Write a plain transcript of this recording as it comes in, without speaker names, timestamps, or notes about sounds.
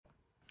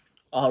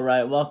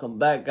Alright, welcome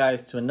back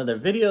guys to another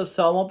video.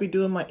 So I won't be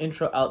doing my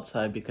intro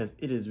outside because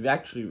it is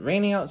actually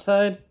raining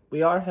outside.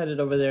 We are headed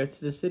over there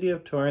to the city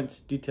of Torrance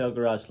Detail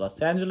Garage, Los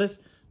Angeles.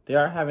 They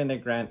are having their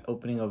grand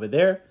opening over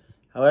there.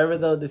 However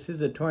though, this is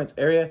the Torrance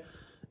area,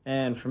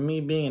 and for me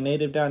being a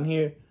native down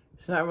here,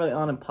 it's not really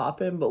on and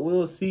popping, but we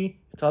will see.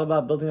 It's all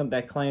about building up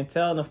that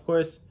clientele, and of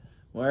course,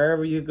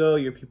 wherever you go,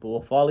 your people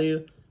will follow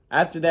you.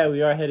 After that,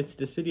 we are headed to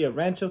the city of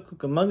Rancho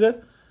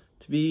Cucamonga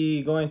to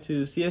be going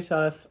to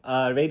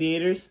CSF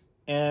Radiators,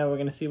 and we're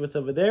going to see what's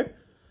over there.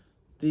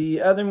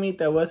 The other meet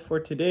that was for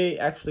today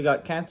actually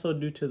got canceled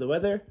due to the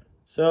weather,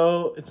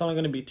 so it's only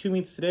going to be 2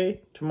 meets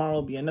today. Tomorrow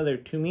will be another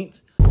 2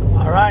 meets.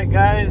 Alright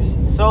guys,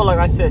 so like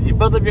I said, you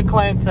build up your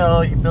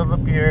clientele, you build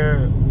up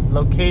your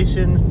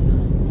locations,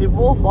 people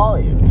will follow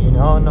you, you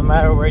know, no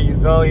matter where you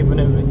go, even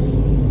if it's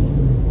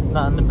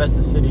not in the best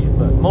of cities.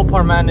 But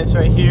Mopar Madness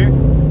right here,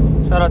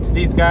 shout out to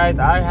these guys.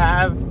 I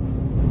have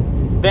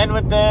been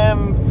with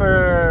them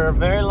for a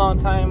very long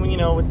time, you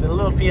know, with the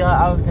little Fiat.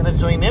 I was gonna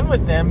join in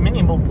with them,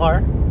 mini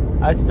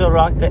Mopar. I still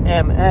rock the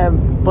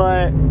MM,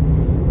 but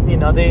you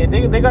know,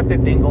 they got their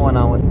thing going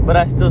on with it. But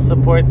I still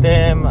support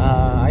them.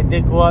 I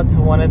did go out to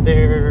one of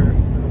their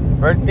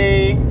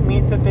birthday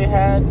meets that they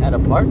had at a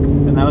park,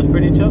 and that was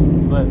pretty chill.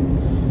 But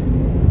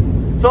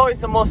it's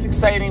always the most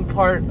exciting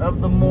part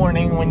of the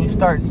morning when you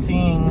start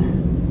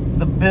seeing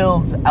the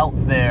builds out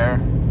there.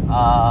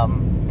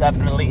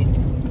 Definitely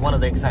one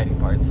of the exciting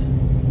parts.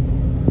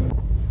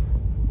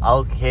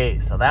 Okay,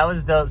 so that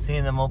was dope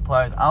seeing the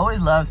Mopars. I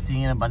always love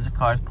seeing a bunch of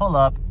cars pull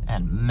up,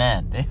 and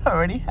man, they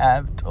already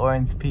have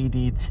Torrance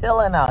PD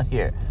chilling out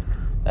here.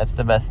 That's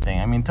the best thing.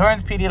 I mean,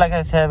 Torrance PD, like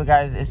I said,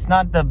 guys, it's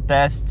not the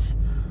best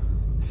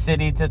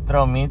city to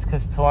throw meets,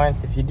 because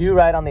Torrance, if you do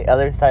ride on the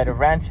other side of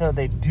Rancho,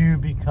 they do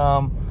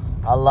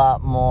become a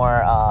lot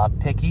more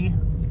picky.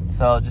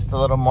 So just a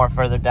little more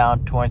further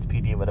down, Torrance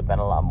PD would have been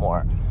a lot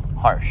more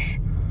harsh.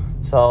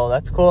 So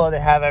that's cool. They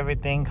have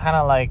everything, kind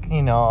of like,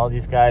 you know, all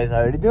these guys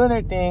are already doing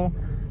their thing.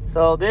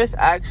 So this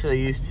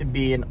actually used to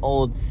be an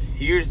old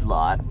Sears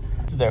lot.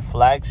 This is their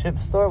flagship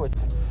store, which,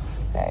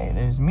 hey,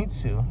 there's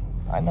Mitsu.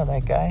 I know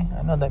that guy.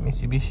 I know that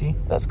Mitsubishi.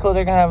 That's cool.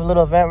 They're going to have a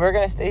little event. We're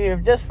going to stay here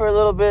just for a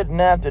little bit. And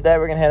after that,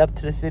 we're going to head up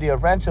to the city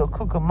of Rancho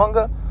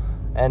Cucamonga.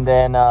 And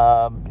then,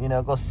 you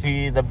know, go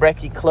see the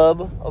Brekkie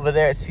Club over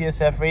there at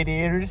CSF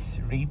Radiators.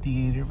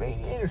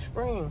 Radiator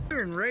Springs.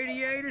 We're in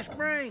Radiator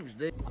Springs,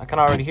 dude. I can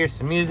already hear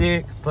some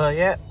music. But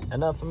yeah,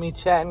 enough of me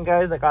chatting,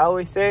 guys. Like I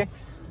always say,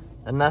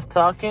 enough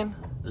talking.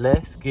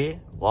 Let's get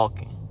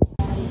walking.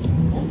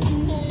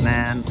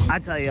 Man, I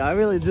tell you, I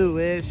really do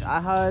wish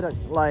I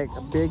had like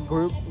a big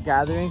group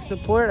gathering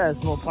support as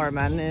Mopar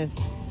Madness.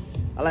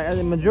 Like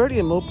the majority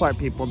of Mopar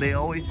people, they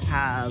always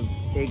have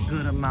a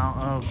good amount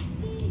of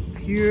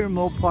pure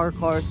Mopar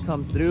cars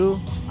come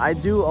through. I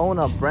do own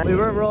a brand. We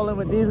were rolling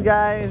with these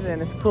guys, and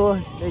it's cool.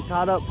 They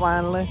caught up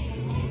finally.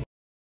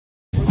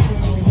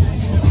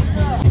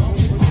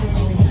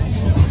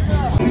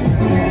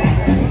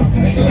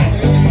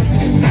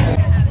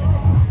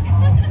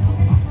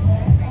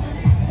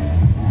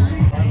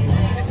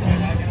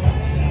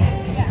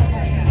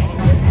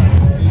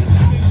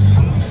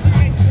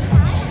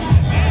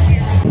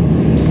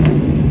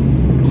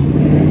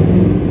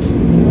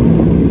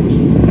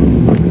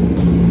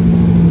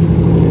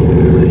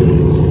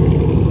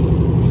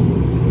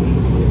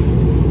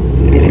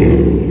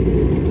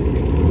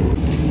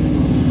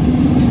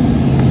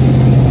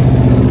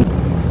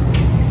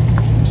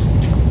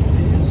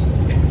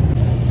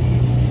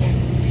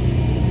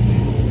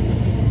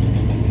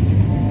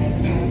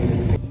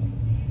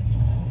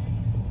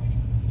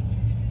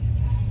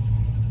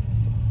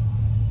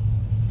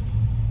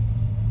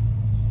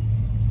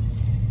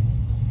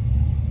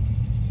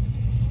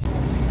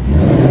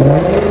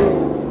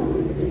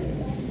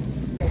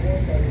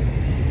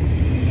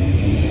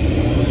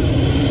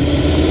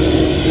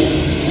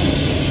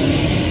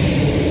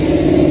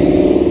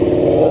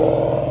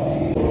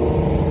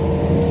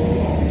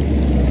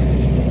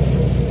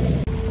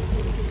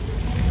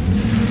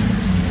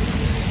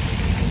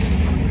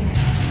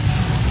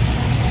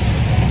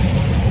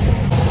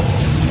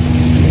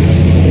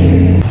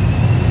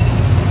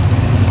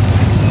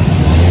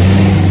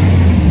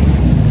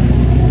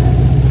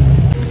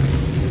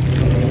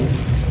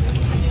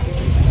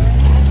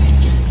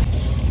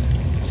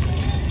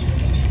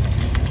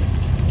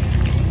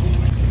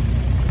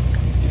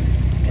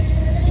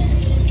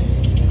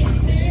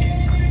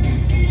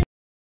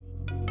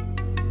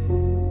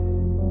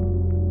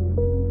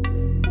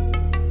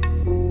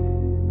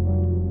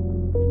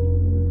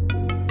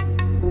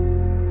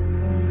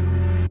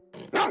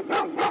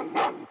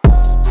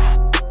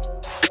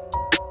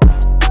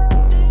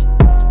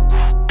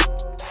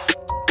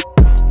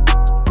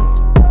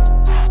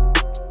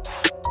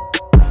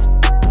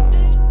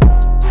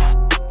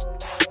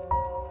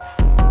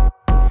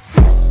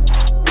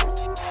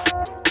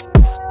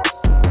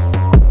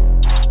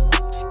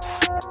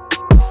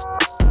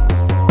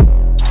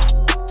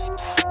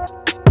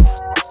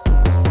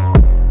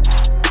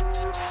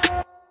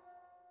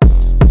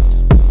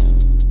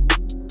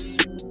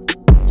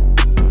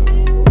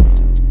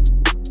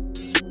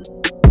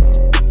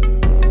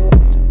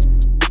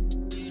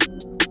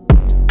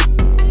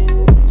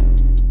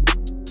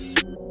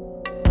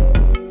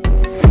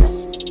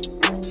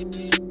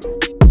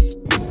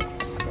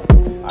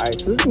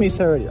 So this meet's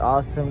already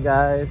awesome,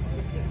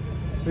 guys.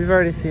 We've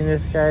already seen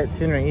this guy at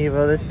Tuner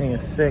Evo. This thing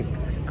is sick.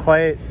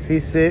 Quiet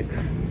C6.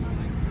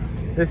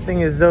 This thing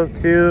is dope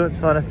too.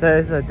 Just want to say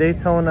it's a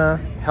Daytona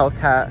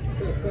Hellcat.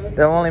 They've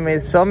only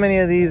made so many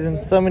of these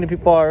and so many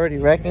people are already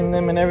wrecking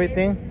them and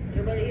everything.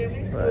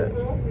 But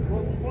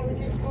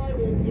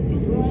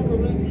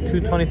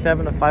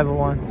 227 to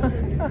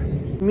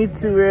 501. Me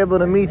too, we were able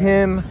to meet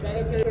him.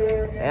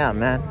 Yeah,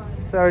 man.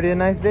 It's already a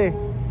nice day.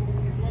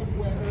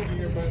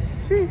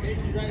 Sheesh.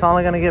 It's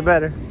only gonna get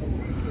better.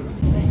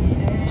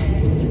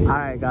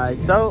 Alright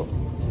guys, so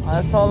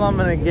that's all I'm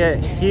gonna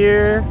get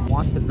here.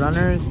 Wanted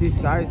runners. These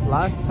guys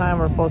last time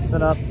were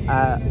posted up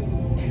at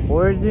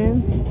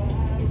Origins.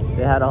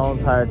 They had a whole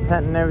entire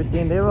tent and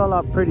everything. They roll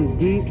out pretty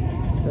deep.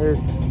 There's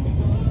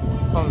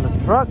from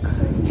the trucks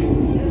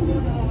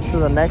to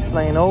the next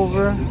lane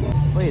over.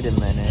 Wait a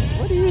minute,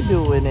 what are you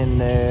doing in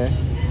there?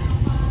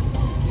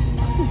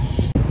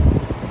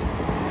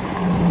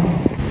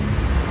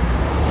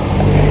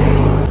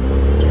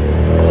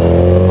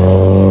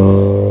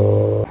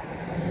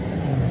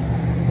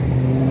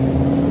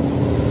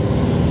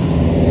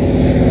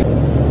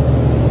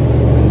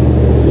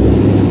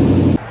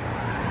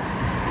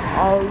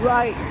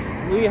 Alright,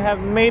 we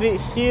have made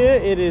it here.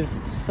 It is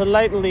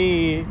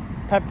slightly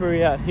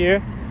peppery out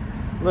here.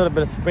 A little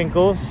bit of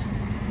sprinkles.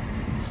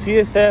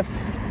 CSF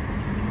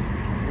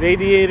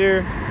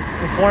Radiator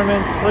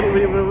Performance. What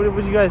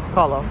do you guys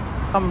call them?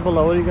 Comment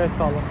below. What do you guys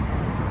call them?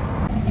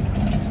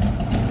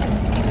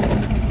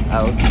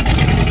 Ouch.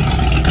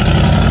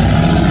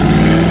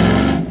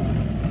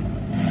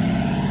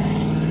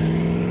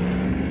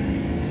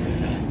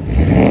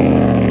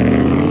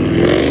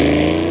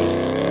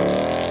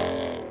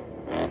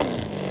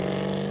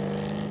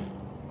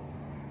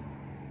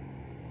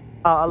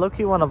 I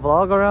low-key want to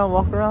walk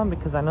around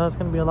because I know there's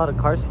going to be a lot of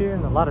cars here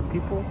and a lot of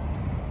people.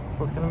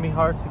 So it's going to be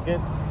hard to get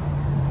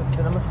the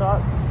cinema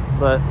shots.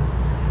 But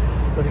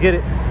let's get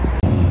it.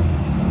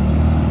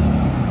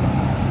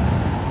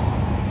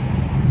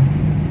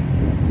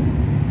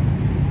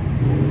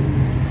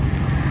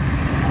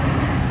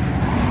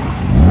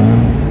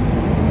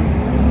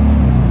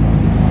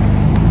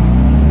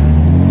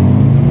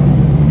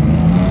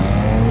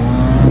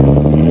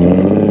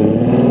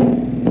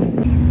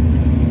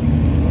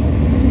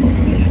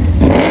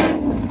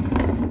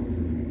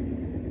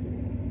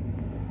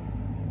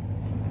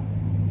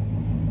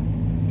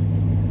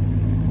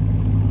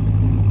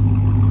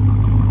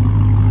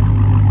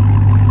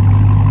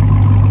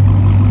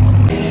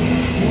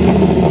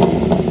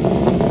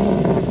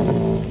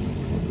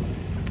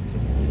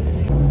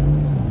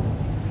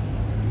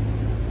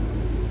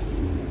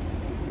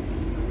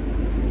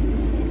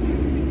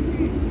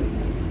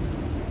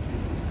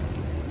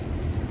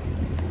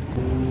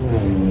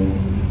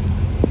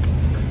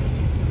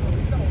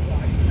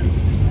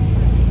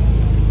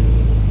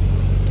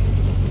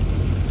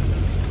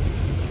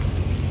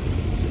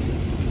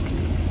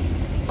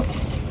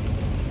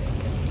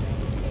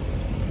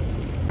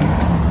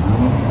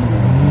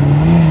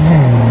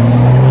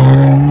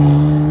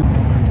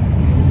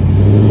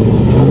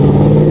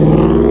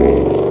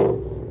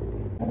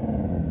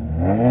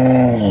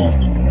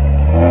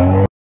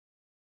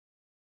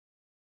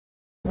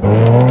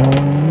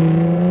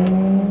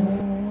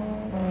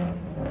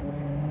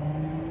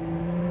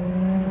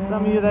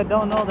 Some of you that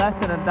don't know,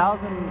 that's an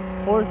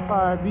 1,000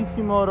 horsepower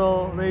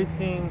Bishimoto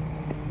Racing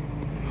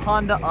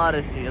Honda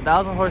Odyssey.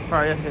 1,000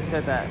 horsepower, yes, I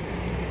said that.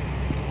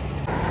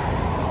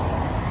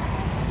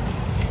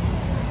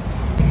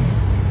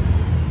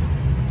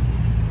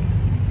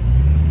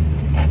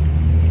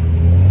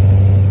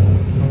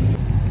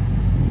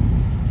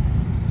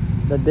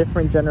 The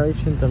different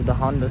generations of the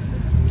Hondas.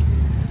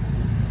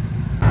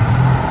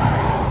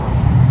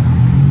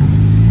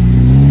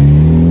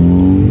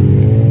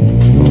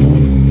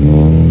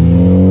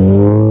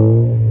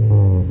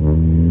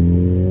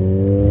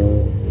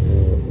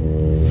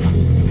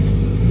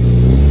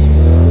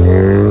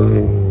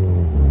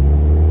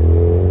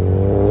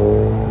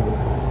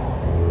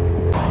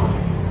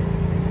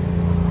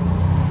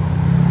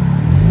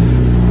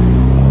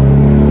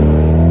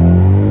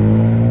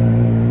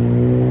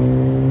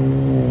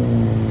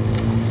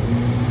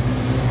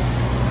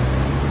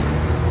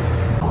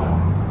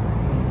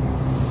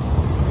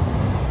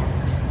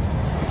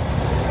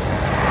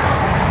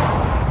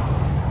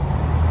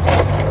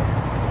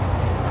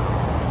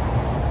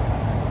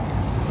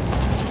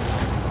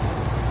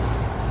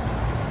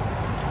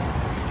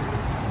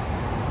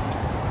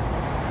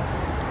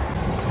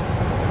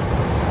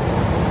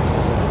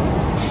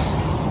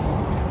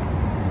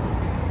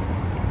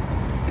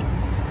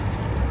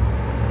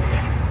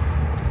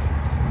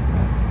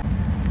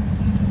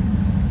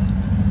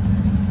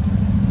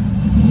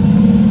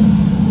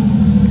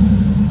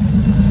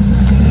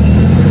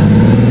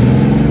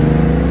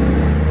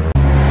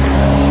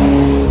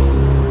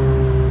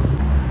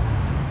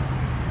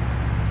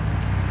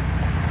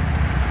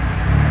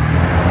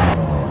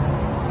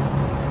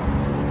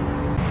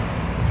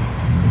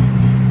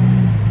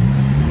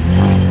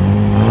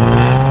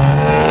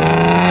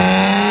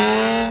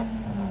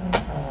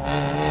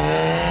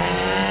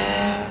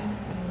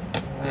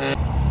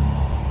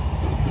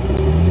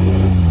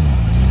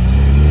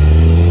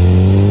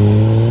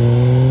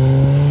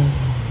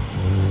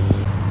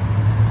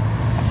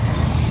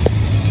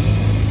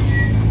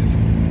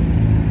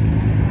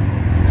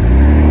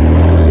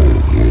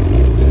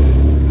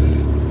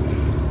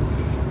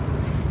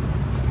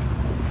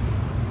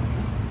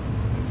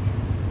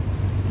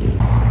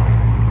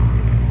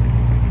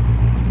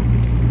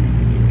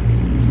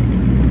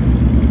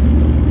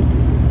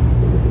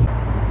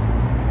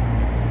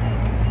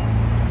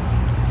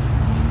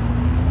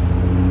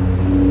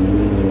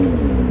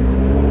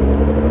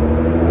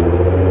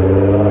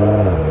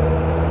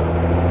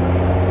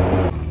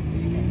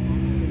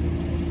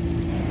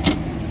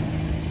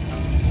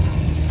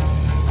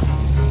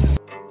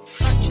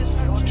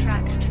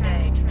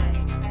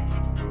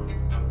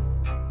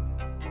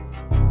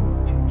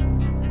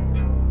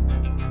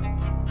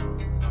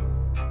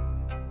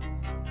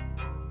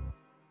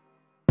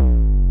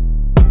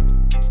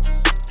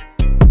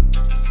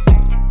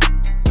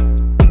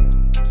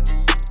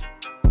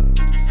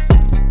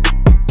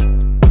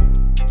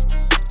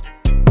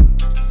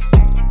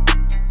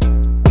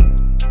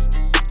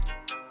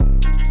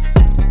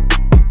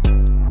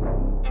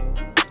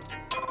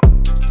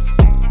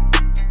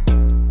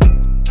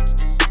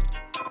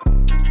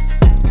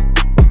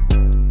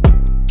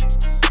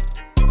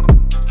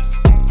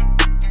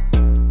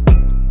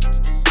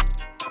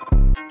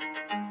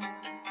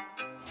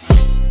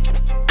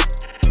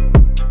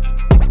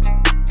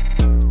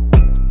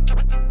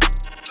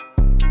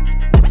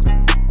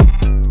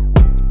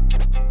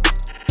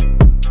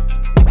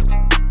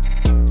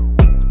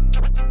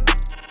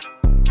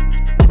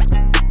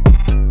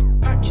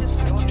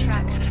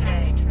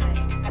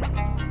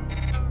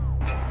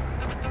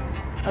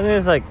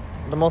 is like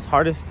the most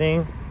hardest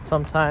thing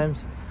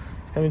sometimes.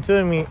 It's coming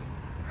to me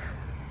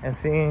and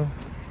seeing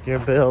your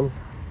build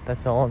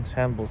that's all in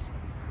shambles.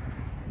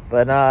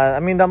 But I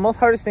mean, the most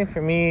hardest thing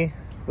for me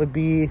would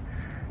be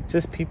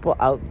just people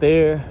out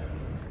there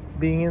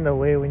being in the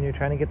way when you're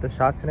trying to get the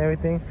shots and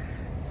everything.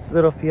 This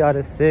little Fiat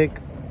is sick.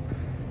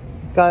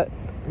 It's got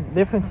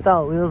different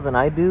style wheels than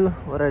I do.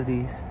 What are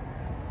these?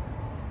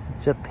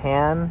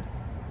 Japan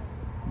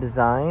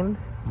designed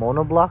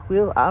monoblock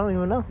wheel? I don't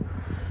even know.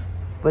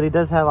 But it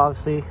does have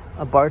obviously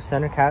a bar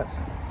center caps.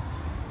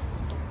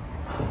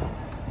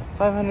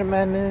 500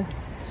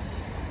 Madness.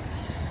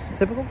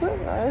 Typical plate.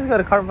 It's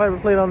got a carbon fiber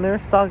plate on there.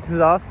 Stock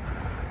exhaust.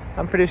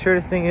 I'm pretty sure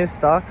this thing is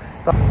stock.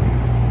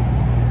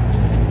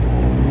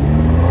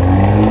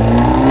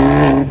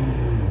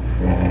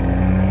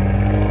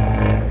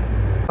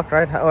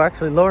 Right? Oh,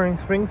 actually lowering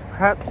springs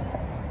perhaps.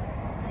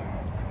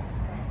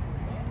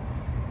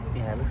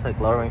 Yeah, it looks like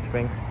lowering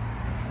springs.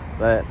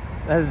 But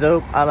that's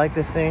dope. I like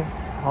this thing.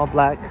 All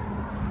black.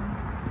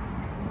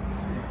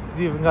 It's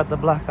even got the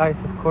black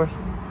ice, of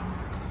course.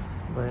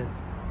 But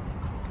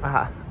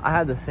I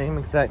had the same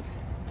exact.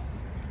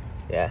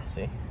 Yeah,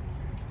 see.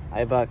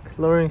 I bought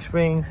lowering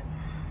springs.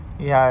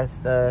 Yeah, it's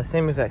the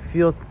same exact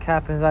fuel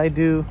cap as I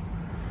do.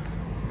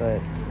 But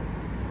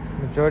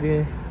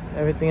majority,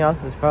 everything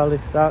else is probably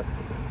stock.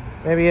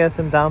 Maybe it has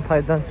some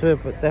downpipe done to it,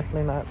 but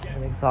definitely not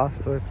an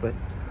exhaust work. But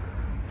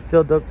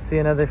still dope to see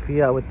another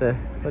Fiat with the,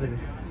 what is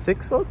this,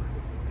 6-spoke?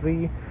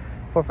 3,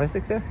 4, 5,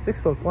 6, yeah?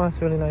 6-spoke. Wow,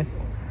 it's really nice.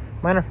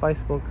 Mine are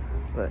 5-spoke,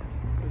 but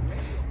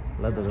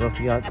love those little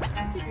Fiats.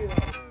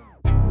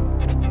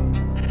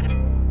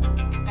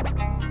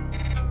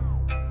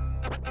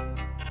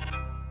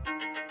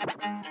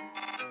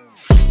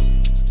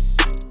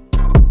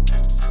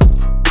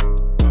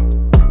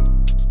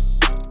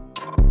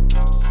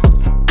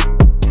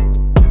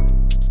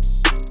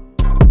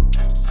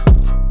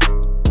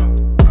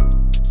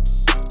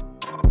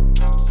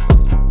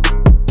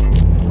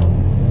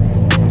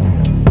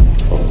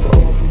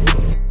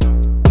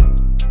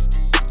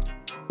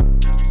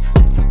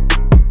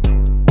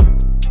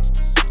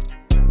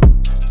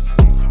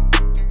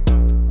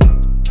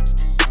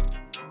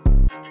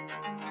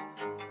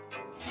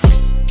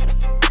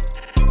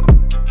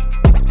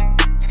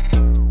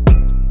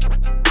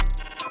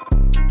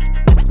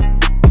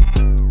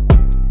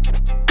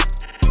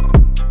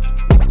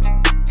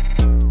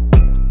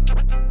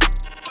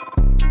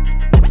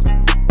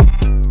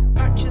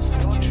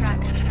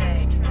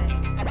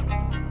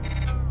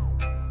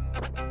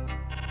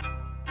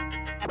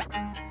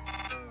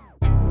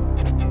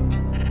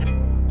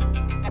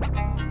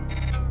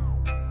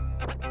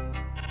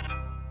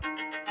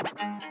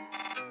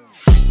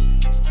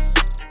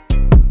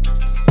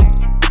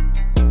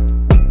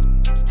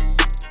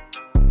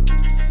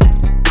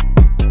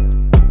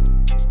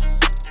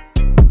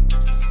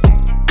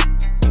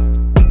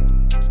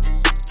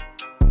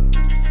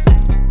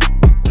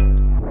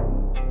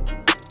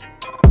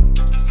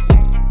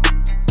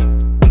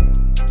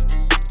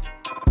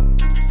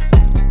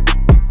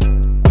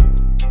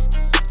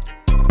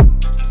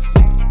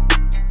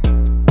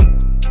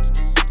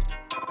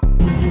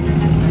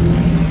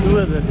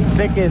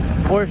 Thickest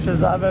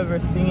Porsches I've ever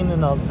seen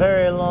in a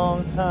very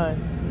long time.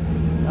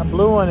 That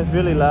blue one is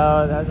really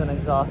loud, it has an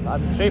exhaust.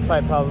 Straight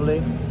pipe probably.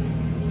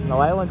 The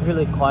white one's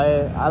really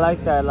quiet. I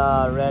like that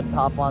red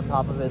top on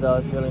top of it though,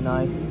 it's really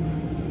nice.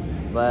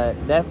 But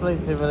definitely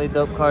some really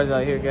dope cars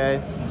out here,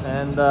 guys.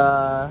 And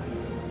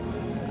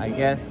I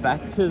guess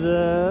back to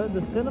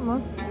the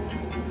cinemas.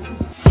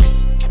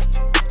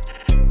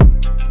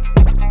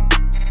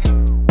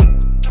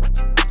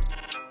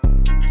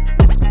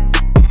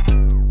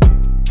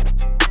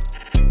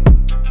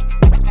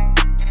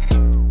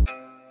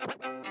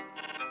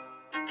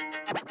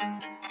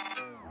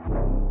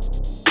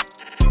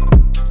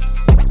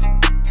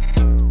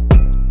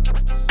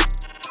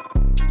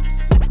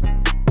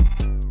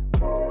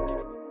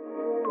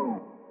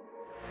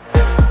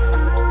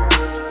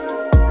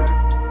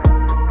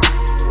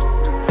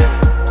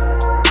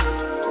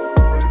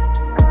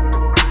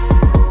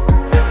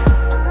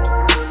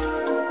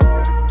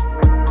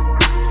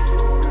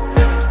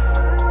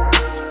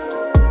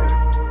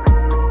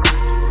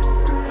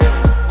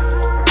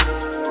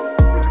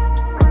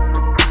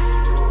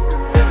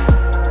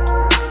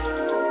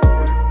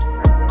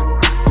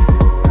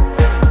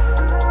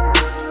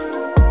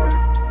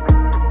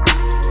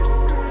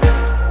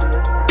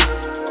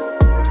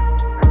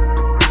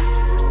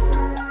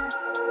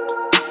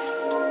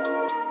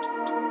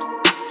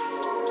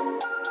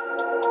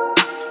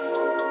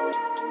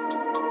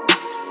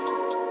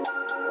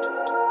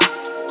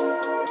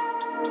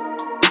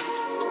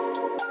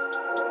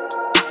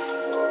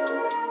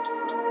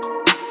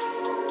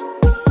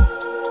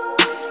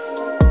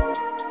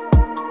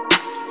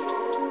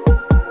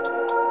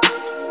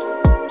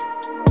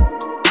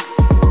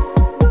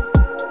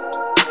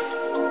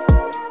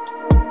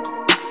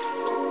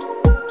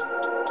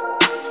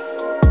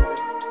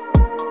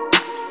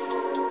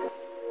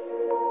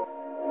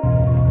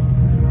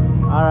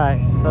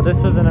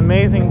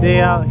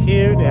 out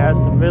here. They have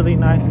some really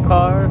nice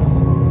cars.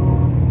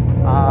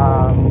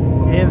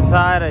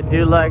 Inside, I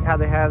do like how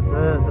they have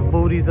the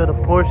booties of the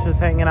Porsches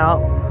hanging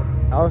out.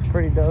 That was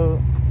pretty dope.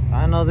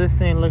 I know this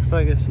thing looks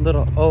like it's a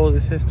little old.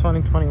 It says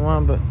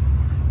 2021, but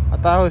I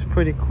thought it was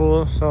pretty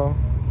cool. So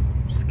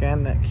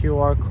scan that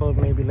QR code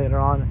maybe later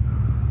on.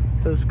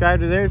 Subscribe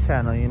to their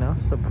channel, you know,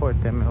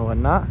 support them and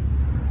whatnot.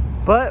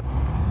 But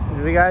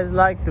if you guys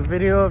like the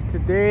video of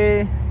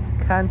today,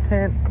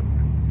 content,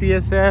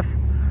 CSF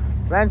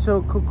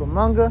Rancho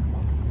Cucamonga,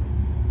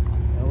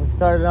 and we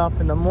started off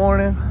in the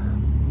morning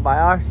by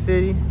our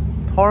city,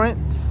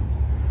 Torrance. If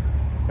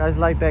you guys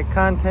like that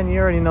content, you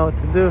already know what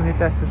to do. Hit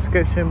that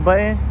subscription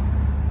button,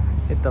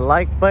 hit the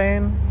like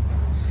button,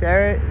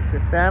 share it with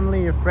your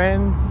family, your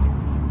friends,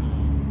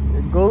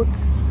 your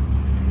goats,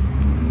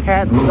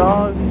 cats,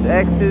 dogs,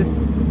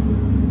 exes.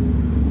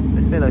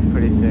 This thing looks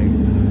pretty sick.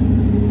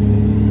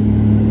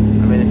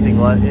 I mean, this thing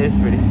is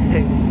pretty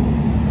sick.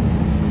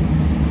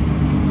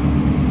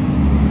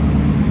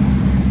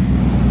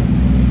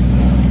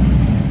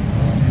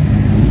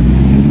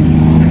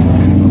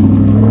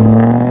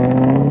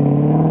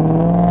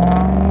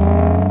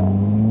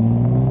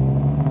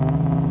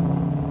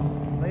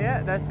 But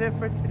yeah, that's it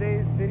for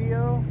today's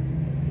video.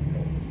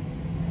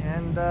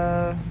 And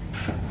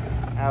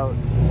out.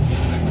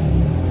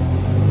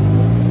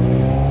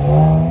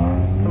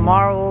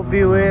 Tomorrow we'll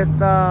be with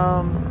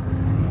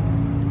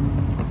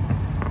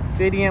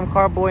JDM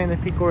Carboy in the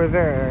Pico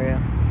Rivera area.